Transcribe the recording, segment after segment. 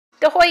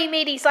Ahoy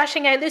mateys,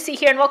 Slashing Eye Lucy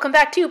here, and welcome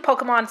back to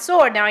Pokemon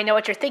Sword. Now I know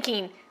what you're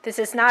thinking. This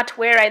is not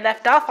where I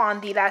left off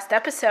on the last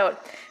episode.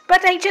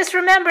 But I just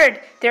remembered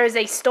there is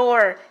a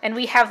store, and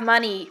we have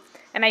money.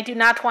 And I do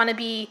not want to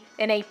be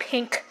in a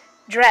pink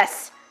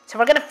dress. So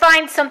we're going to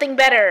find something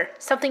better.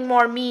 Something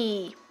more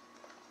me.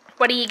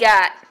 What do you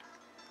got?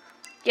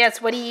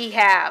 Yes, what do you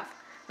have?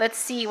 Let's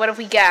see, what have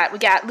we got? We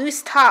got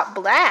loose top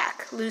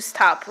black, loose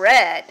top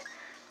red,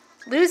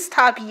 loose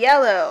top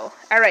yellow.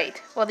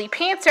 Alright, well the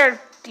pants are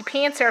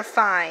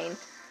fine.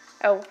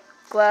 Oh,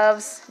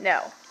 gloves?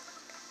 No.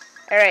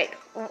 Alright,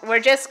 we're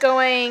just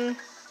going...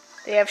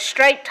 They have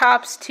striped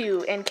tops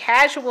too, and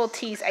casual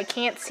tees. I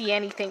can't see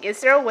anything.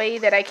 Is there a way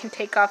that I can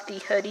take off the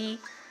hoodie?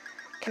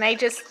 Can I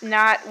just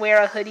not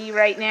wear a hoodie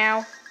right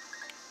now?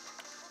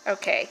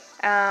 Okay,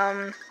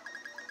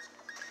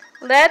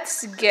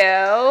 let's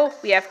go.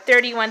 We have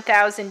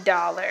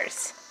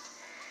 $31,000.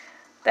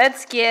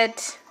 Let's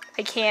get...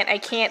 I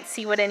can't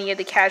see what any of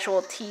the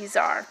casual tees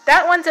are.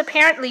 That one's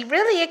apparently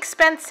really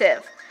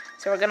expensive.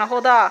 So we're gonna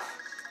hold off.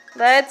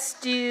 Let's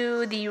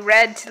do the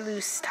red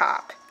loose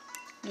top.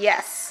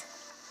 Yes.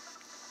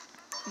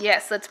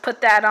 Yes, let's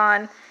put that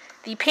on.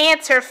 The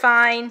pants are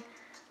fine.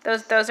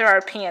 Those are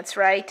our pants,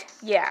 right?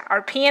 Yeah,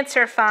 our pants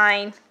are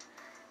fine.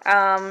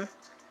 I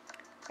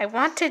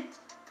want to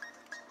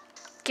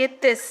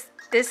get this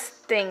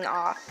thing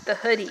off, the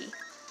hoodie.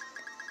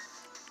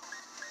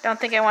 Don't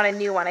think I want a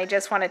new one. I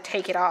just want to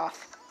take it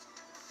off.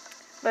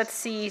 Let's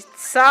see.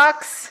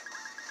 Socks.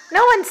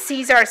 No one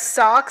sees our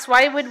socks.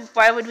 Why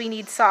would we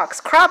need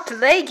socks? Cropped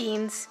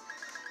leggings.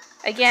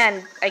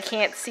 Again, I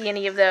can't see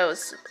any of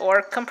those.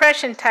 Or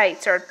compression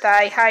tights or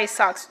thigh-high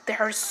socks. There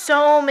are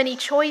so many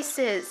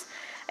choices.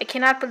 I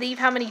cannot believe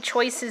how many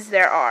choices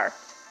there are.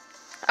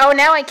 Oh,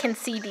 now I can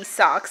see these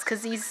socks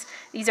because these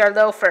are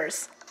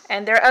loafers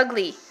and they're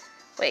ugly.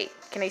 Wait,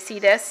 can I see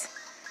this?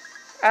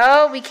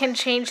 Oh, we can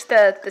change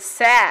the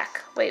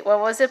sack. Wait, what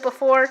was it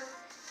before?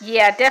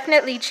 Yeah,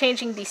 definitely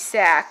changing the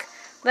sack.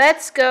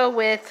 Let's go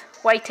with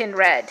white and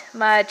red.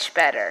 Much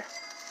better.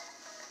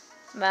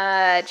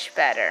 Much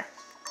better.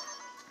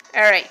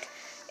 Alright,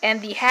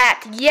 and the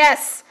hat.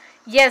 Yes!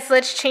 Yes,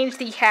 let's change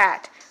the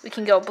hat. We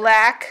can go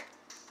black.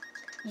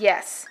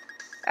 Yes.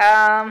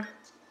 Yeah,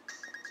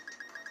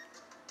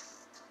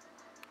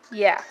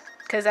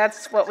 because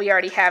that's what we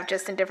already have,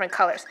 just in different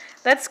colors.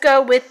 Let's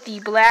go with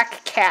the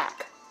black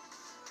cap.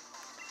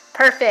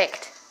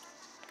 Perfect.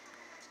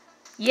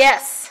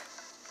 Yes.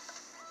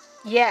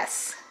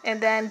 Yes.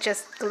 And then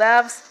just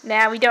gloves.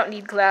 Nah, we don't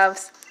need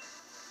gloves.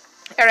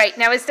 Alright,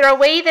 now is there a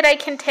way that I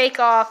can take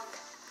off...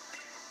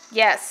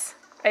 Yes.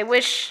 I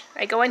wish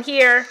I go in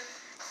here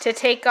to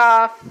take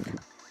off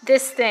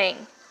this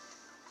thing.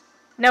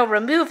 No,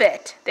 remove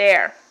it.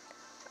 There.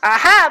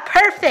 Aha!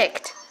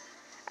 Perfect!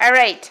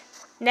 Alright.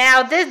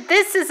 Now,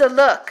 this is a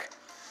look.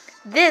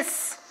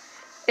 This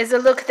is a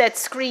look that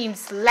screams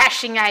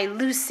Slashing Eye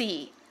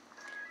Lucy.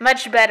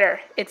 Much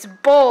better. It's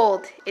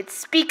bold. It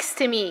speaks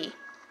to me.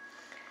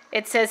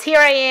 It says, here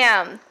I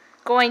am,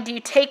 going to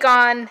take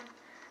on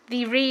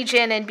the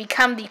region and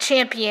become the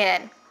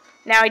champion.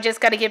 Now I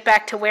just got to get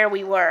back to where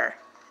we were,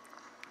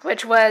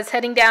 which was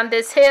heading down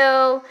this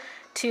hill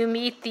to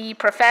meet the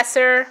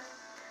professor.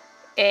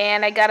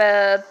 And I got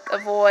to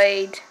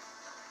avoid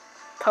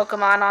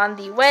Pokemon on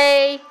the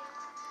way.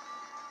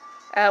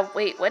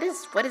 Wait, what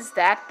is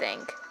that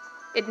thing?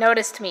 It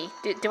noticed me.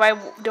 Do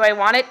I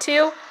want it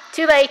to?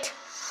 Too late.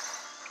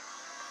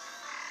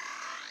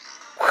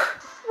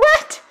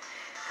 What?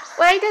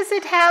 Why does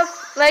it have,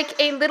 like,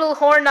 a little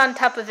horn on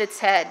top of its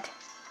head?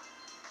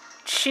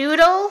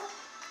 Choodle?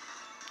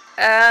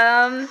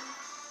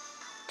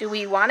 Do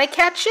we want to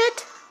catch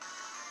it?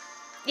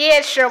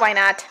 Yeah, sure, why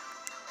not?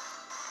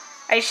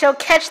 I shall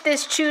catch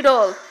this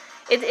Choodle.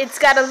 It's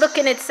got a look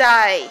in its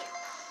eye.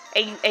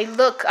 A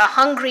look, a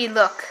hungry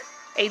look.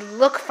 A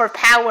look for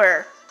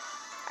power.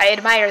 I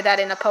admire that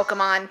in a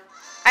Pokemon.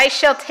 I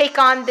shall take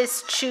on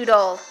this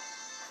Choodle.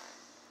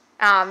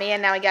 Aw,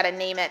 man, now I gotta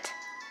name it.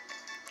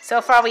 So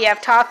far we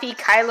have Toffee,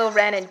 Kylo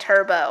Ren, and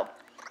Turbo.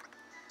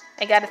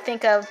 I gotta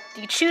think of...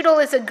 The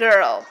Choodle is a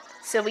girl,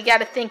 so we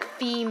gotta think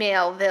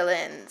female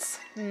villains.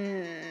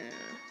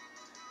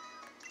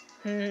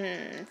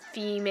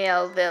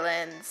 Female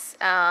villains.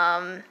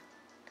 Oh,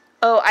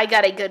 I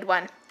got a good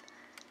one.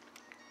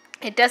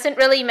 It doesn't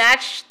really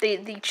match the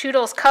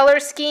Choodle's color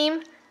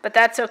scheme, but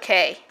that's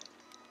okay.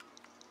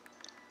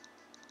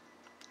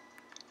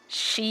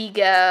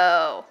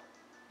 Shigo.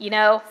 You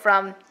know,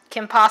 from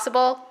Kim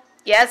Possible?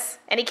 Yes?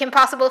 Any Kim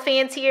Possible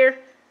fans here?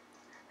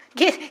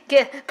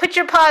 Put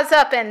your paws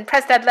up and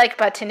press that like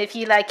button if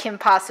you like Kim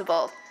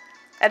Possible.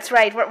 That's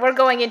right, we're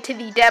going into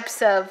the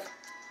depths of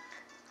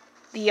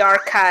the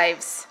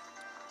archives.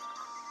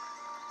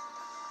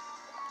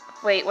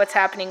 Wait, what's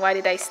happening? Why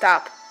did I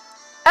stop?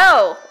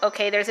 Oh,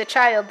 okay, there's a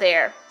child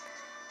there.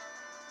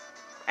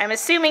 I'm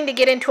assuming to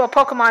get into a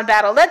Pokemon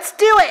battle. Let's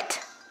do it!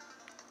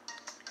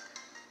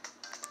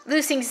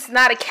 Lucy's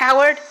not a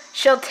coward.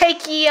 She'll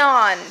take ye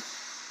on.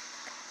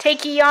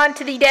 Take ye on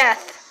to the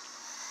death.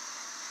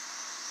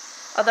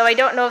 Although I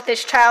don't know if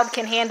this child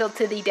can handle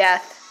to the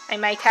death. I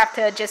might have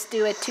to just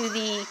do it to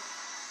the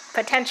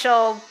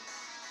potential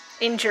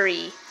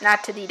injury,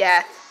 not to the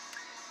death.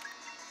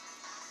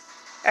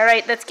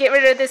 Alright, let's get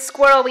rid of this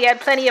squirrel. We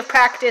had plenty of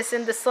practice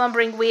in the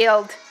slumbering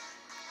weald.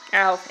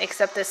 Oh,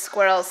 except this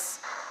squirrel's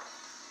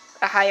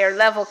a higher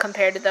level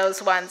compared to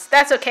those ones.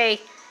 That's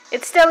okay.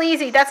 It's still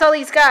easy. That's all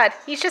he's got.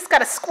 He's just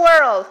got a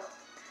squirrel.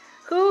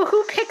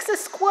 Who picks a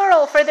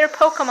squirrel for their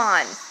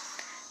Pokemon?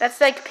 That's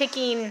like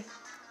picking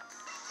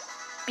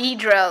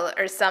Beedrill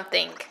or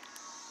something.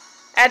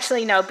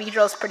 Actually, no.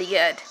 Beedrill's pretty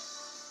good.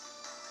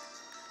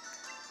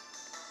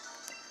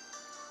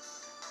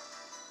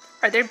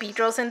 Are there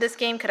Beedrills in this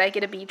game? Could I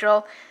get a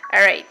Beedrill?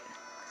 Alright.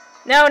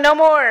 No, no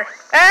more.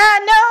 Ah,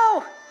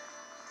 no!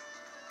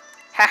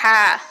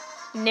 Haha.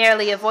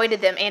 Narrowly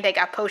avoided them, and I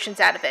got potions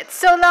out of it.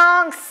 So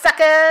long,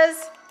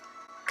 suckers!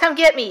 Come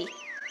get me.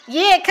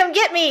 Yeah, come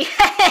get me!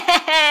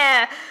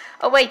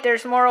 Oh, wait,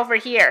 there's more over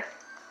here.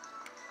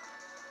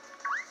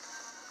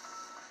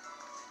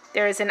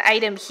 There is an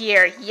item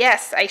here.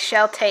 Yes, I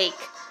shall take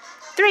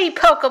 3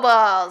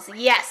 Pokeballs.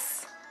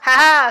 Yes!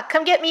 Haha,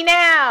 come get me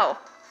now!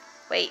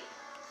 Wait.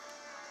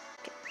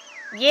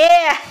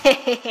 Yeah!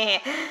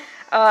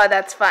 Oh,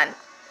 that's fun.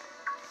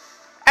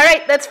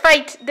 Alright, let's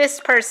fight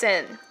this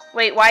person.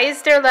 Wait, why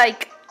is there,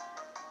 like,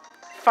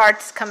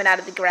 farts coming out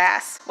of the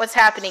grass? What's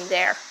happening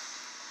there?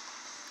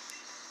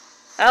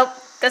 Oh,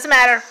 doesn't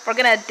matter. We're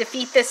gonna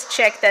defeat this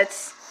chick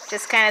that's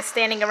just kind of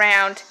standing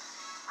around.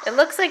 It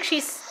looks like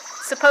she's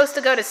supposed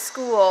to go to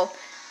school,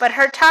 but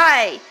her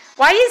tie.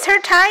 Why is her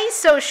tie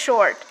so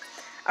short?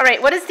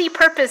 Alright, what is the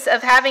purpose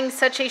of having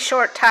such a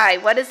short tie?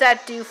 What does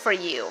that do for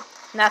you?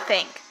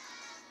 Nothing.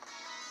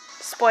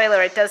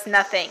 Spoiler, it does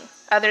nothing.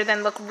 Other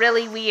than look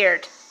really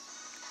weird.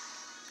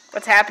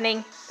 What's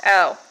happening?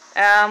 Oh,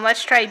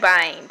 let's try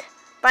Bind.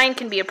 Bind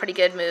can be a pretty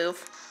good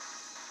move.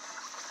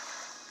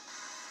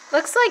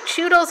 Looks like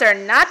Choodles are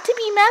not to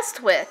be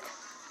messed with.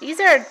 These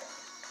are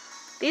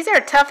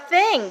tough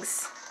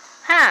things.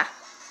 Huh.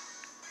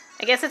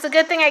 I guess it's a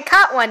good thing I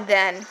caught one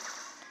then.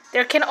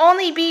 There can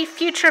only be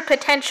future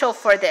potential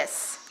for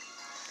this.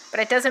 But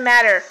it doesn't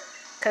matter,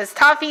 because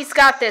Toffee's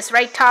got this,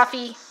 right,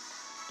 Toffee?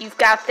 You've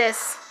got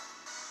this.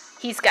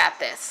 He's got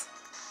this.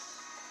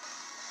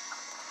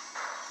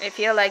 I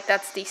feel like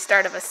that's the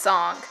start of a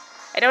song.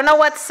 I don't know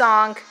what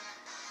song.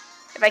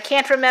 If I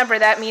can't remember,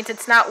 that means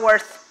it's not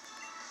worth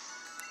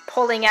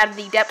pulling out of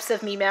the depths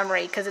of me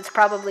memory, because it's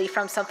probably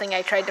from something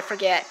I tried to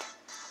forget.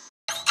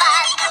 We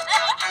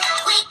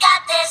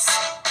got this.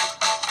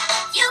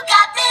 You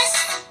got this.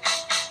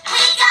 We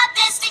got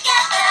this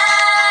together.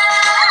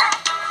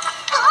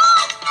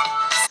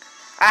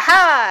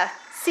 Aha!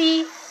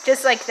 See?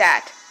 Just like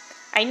that.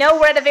 I know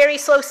we're at a very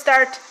slow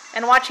start,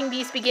 and watching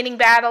these beginning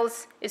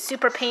battles is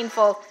super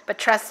painful, but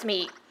trust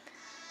me.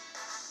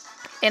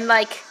 In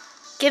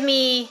give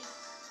me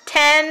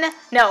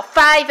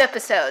 5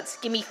 episodes.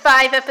 Give me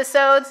 5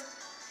 episodes,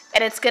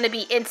 and it's gonna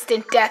be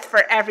instant death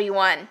for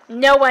everyone.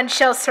 No one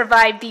shall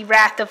survive the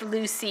wrath of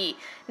Lucy.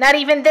 Not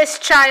even this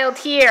child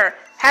here.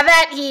 Have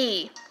at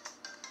ye.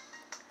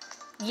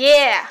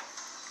 Yeah.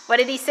 What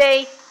did he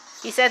say?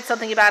 He said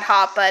something about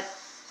hop, but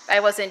I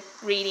wasn't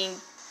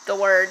reading the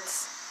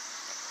words.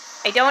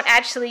 I don't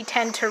actually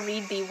tend to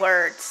read the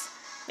words.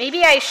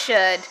 Maybe I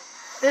should.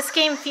 This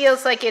game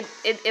feels like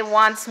it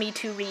wants me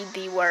to read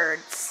the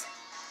words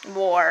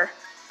more.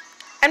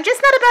 I'm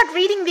just not about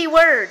reading the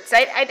words.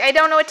 I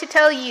don't know what to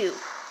tell you.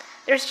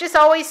 There's just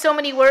always so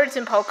many words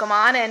in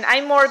Pokemon, and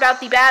I'm more about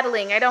the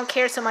battling. I don't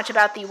care so much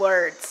about the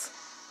words.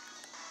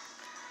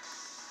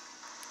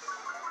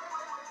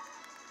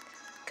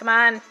 Come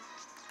on.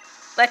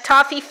 Let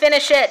Toffee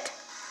finish it.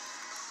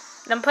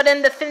 Let him put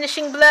in the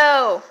finishing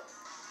blow.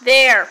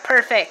 There,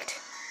 perfect.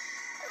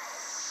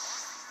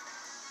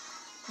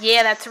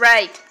 Yeah, that's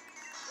right.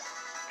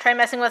 Try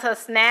messing with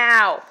us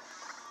now.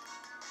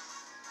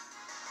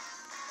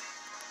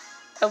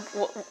 A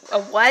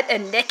what? A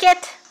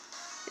Nickit?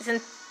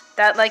 Isn't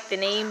that like the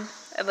name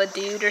of a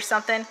dude or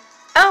something?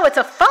 Oh, it's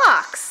a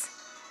fox.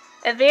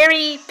 A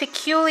very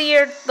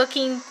peculiar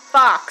looking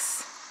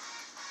fox.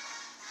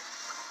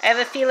 I have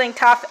a feeling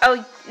Toffee...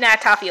 Oh, nah,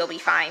 Toffee will be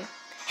fine.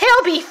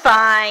 He'll be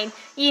fine.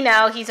 You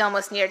know, he's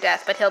almost near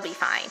death, but he'll be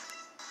fine.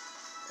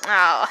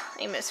 Oh,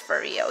 I miss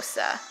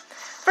Furiosa.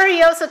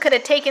 Furiosa could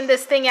have taken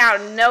this thing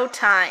out in no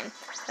time.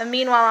 And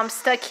meanwhile, I'm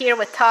stuck here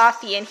with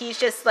Toffee, and he's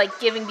just,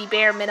 giving the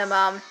bare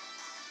minimum.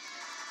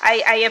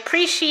 I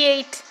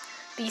appreciate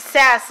the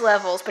sass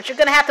levels, but you're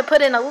going to have to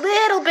put in a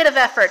little bit of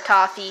effort,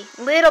 Toffee.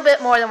 A little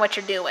bit more than what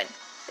you're doing.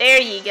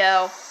 There you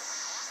go.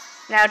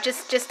 Now,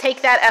 just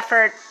take that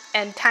effort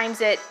and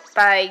times it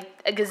by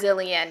a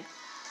gazillion.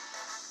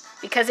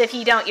 Because if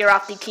you don't, you're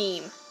off the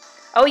team.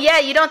 Oh yeah,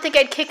 you don't think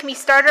I'd kick me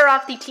starter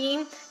off the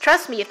team?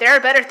 Trust me, if there are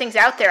better things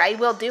out there, I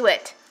will do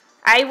it.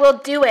 I will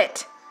do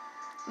it.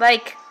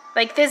 Like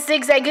this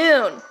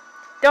Zigzagoon.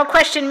 Don't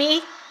question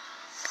me.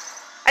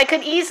 I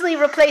could easily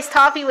replace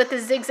Toffee with the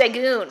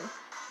Zigzagoon.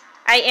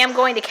 I am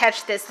going to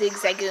catch this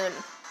Zigzagoon.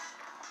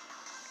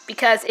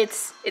 Because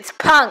it's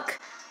punk.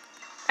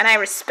 And I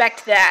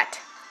respect that.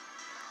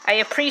 I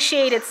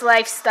appreciate its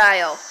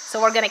lifestyle,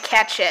 so we're gonna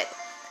catch it.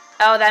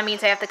 Oh, that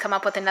means I have to come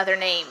up with another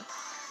name.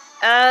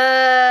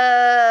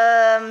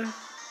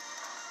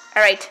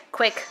 Alright,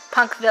 quick,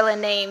 punk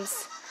villain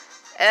names.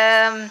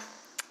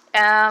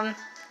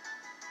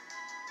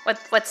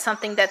 What's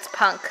something that's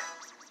punk?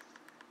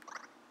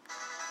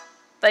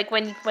 Like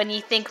when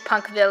you think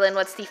punk villain,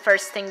 what's the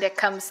first thing that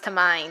comes to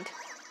mind?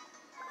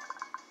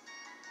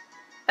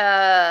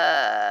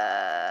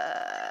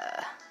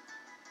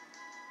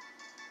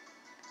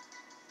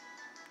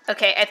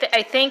 Okay,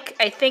 I think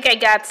I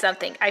got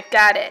something. I've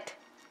got it.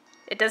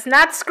 It does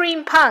not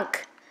scream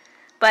punk,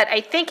 but I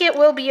think it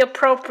will be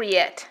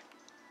appropriate.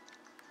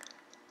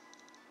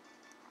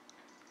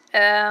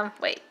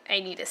 Wait, I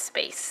need a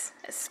space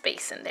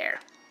in there.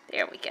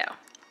 There we go.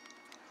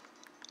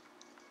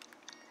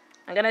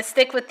 I'm gonna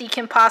stick with the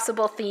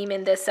Kimpossible theme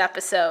in this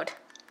episode.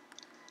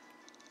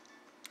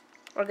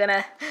 We're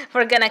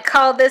gonna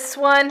call this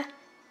one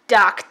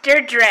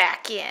Dr.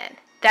 Draken.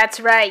 That's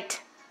right.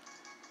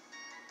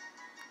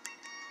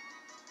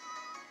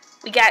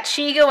 We got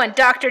Shigo and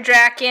Dr.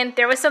 Draken.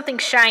 There was something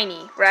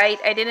shiny, right?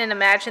 I didn't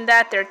imagine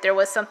that. There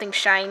was something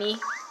shiny.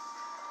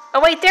 Oh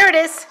wait, there it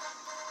is.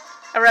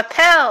 A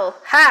repel.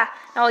 Ha!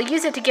 Now I'll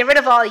use it to get rid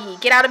of all ye.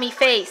 Get out of me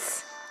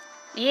face.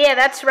 Yeah,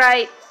 that's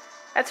right.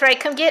 That's right,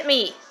 come get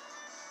me.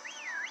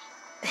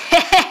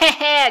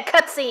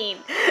 Cutscene.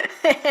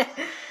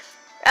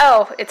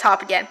 Oh, it's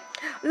Hop again.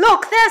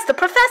 Look, there's the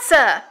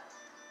professor.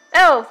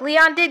 Oh,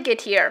 Leon did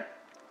get here.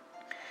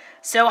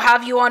 So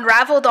have you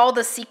unraveled all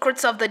the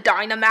secrets of the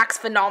Dynamax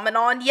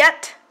phenomenon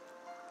yet?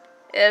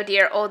 Oh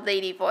dear, old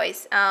lady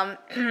voice. Oh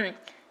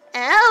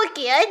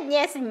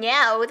goodness,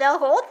 no. The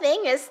whole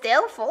thing is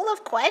still full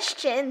of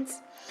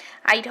questions.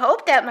 I'd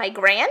hoped that my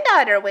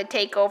granddaughter would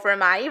take over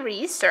my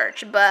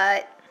research,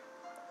 but...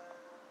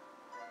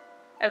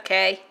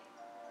 Okay.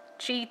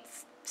 She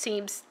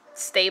seems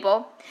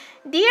stable.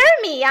 Dear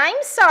me,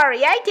 I'm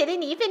sorry. I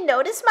didn't even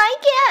notice my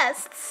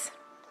guests.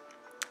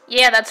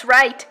 Yeah, that's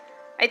right.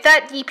 I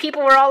thought ye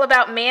people were all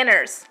about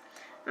manners.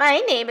 My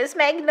name is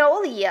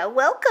Magnolia.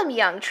 Welcome,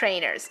 young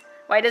trainers.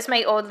 Why does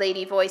my old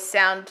lady voice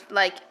sound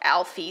like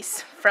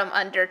Alphys from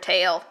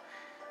Undertale?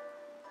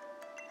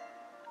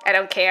 I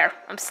don't care.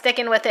 I'm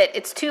sticking with it.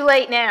 It's too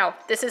late now.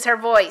 This is her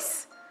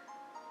voice.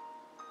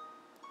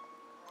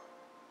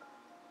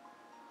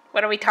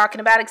 What are we talking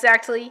about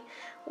exactly?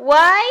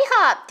 Why,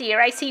 Hop,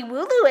 dear, I see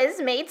Wooloo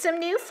has made some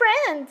new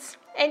friends.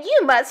 And you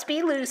must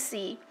be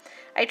Lucy.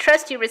 I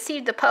trust you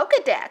received the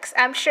Pokedex.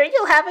 I'm sure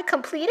you'll have it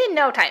complete in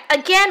no time.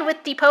 Again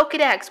with the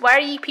Pokedex. Why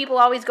are you people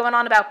always going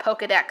on about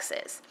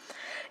Pokedexes?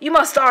 You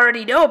must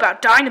already know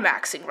about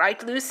Dynamaxing,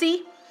 right,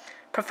 Lucy?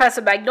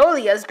 Professor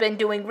Magnolia's been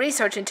doing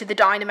research into the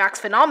Dynamax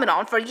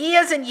phenomenon for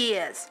years and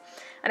years.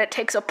 And it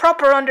takes a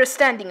proper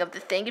understanding of the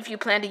thing if you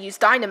plan to use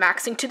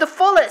Dynamaxing to the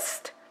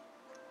fullest.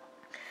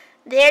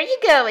 There you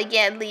go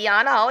again,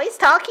 Leon, always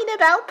talking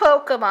about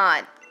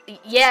Pokemon.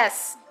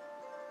 Yes,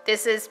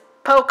 this is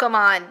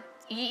Pokemon.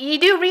 You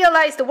do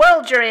realize the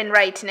world you're in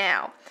right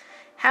now.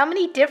 How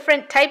many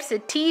different types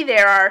of tea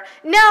there are?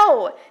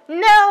 No,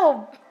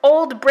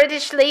 old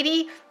British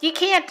lady. You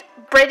can't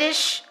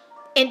British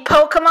in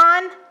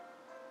Pokemon.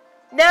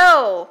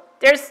 No,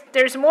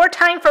 there's more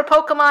time for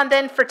Pokemon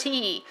than for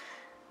tea.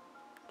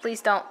 Please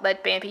don't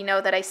let Bambi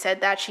know that I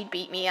said that. She'd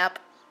beat me up.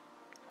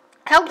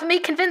 Help me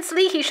convince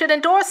Lee he should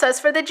endorse us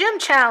for the gym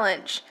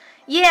challenge.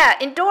 Yeah,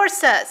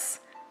 endorse us.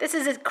 This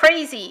is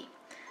crazy.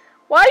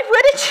 Why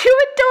wouldn't you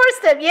endorse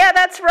them? Yeah,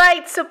 that's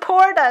right.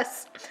 Support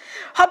us.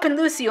 Hop and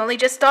Lucy only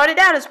just started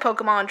out as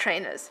Pokemon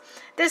trainers.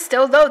 There's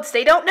still loads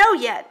they don't know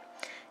yet.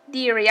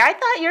 Dearie, I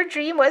thought your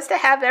dream was to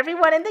have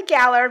everyone in the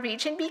Galar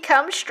region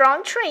become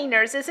strong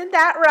trainers. Isn't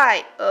that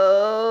right?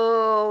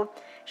 Oh,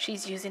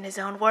 she's using his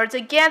own words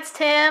against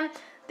him.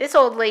 This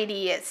old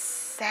lady is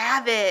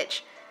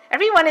savage.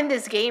 Everyone in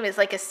this game is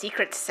like a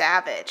secret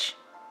savage.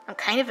 I'm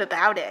kind of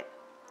about it.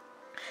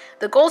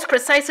 The goal's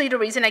precisely the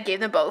reason I gave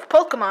them both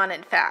Pokemon,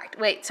 in fact.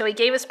 Wait, so he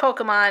gave us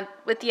Pokemon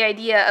with the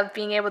idea of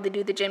being able to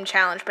do the gym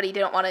challenge, but he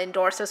didn't want to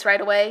endorse us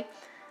right away?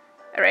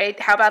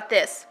 Alright, how about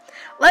this?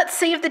 Let's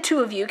see if the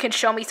two of you can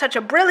show me such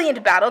a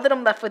brilliant battle that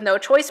I'm left with no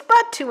choice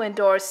but to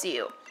endorse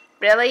you.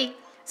 Really?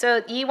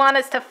 So you want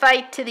us to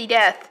fight to the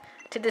death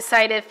to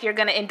decide if you're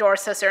going to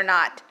endorse us or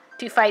not?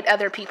 To fight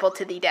other people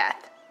to the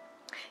death?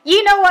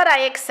 You know what? I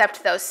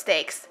accept those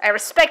stakes. I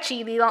respect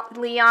you,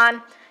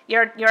 Leon.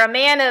 You're a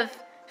man of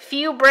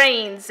few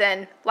brains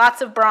and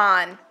lots of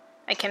brawn.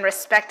 I can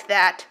respect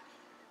that.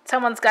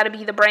 Someone's got to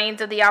be the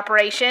brains of the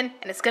operation,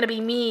 and it's going to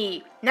be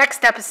me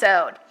next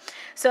episode.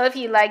 So if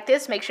you like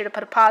this, make sure to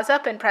put a pause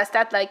up and press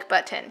that like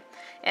button.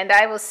 And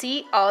I will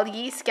see all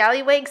ye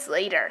scallywags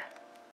later.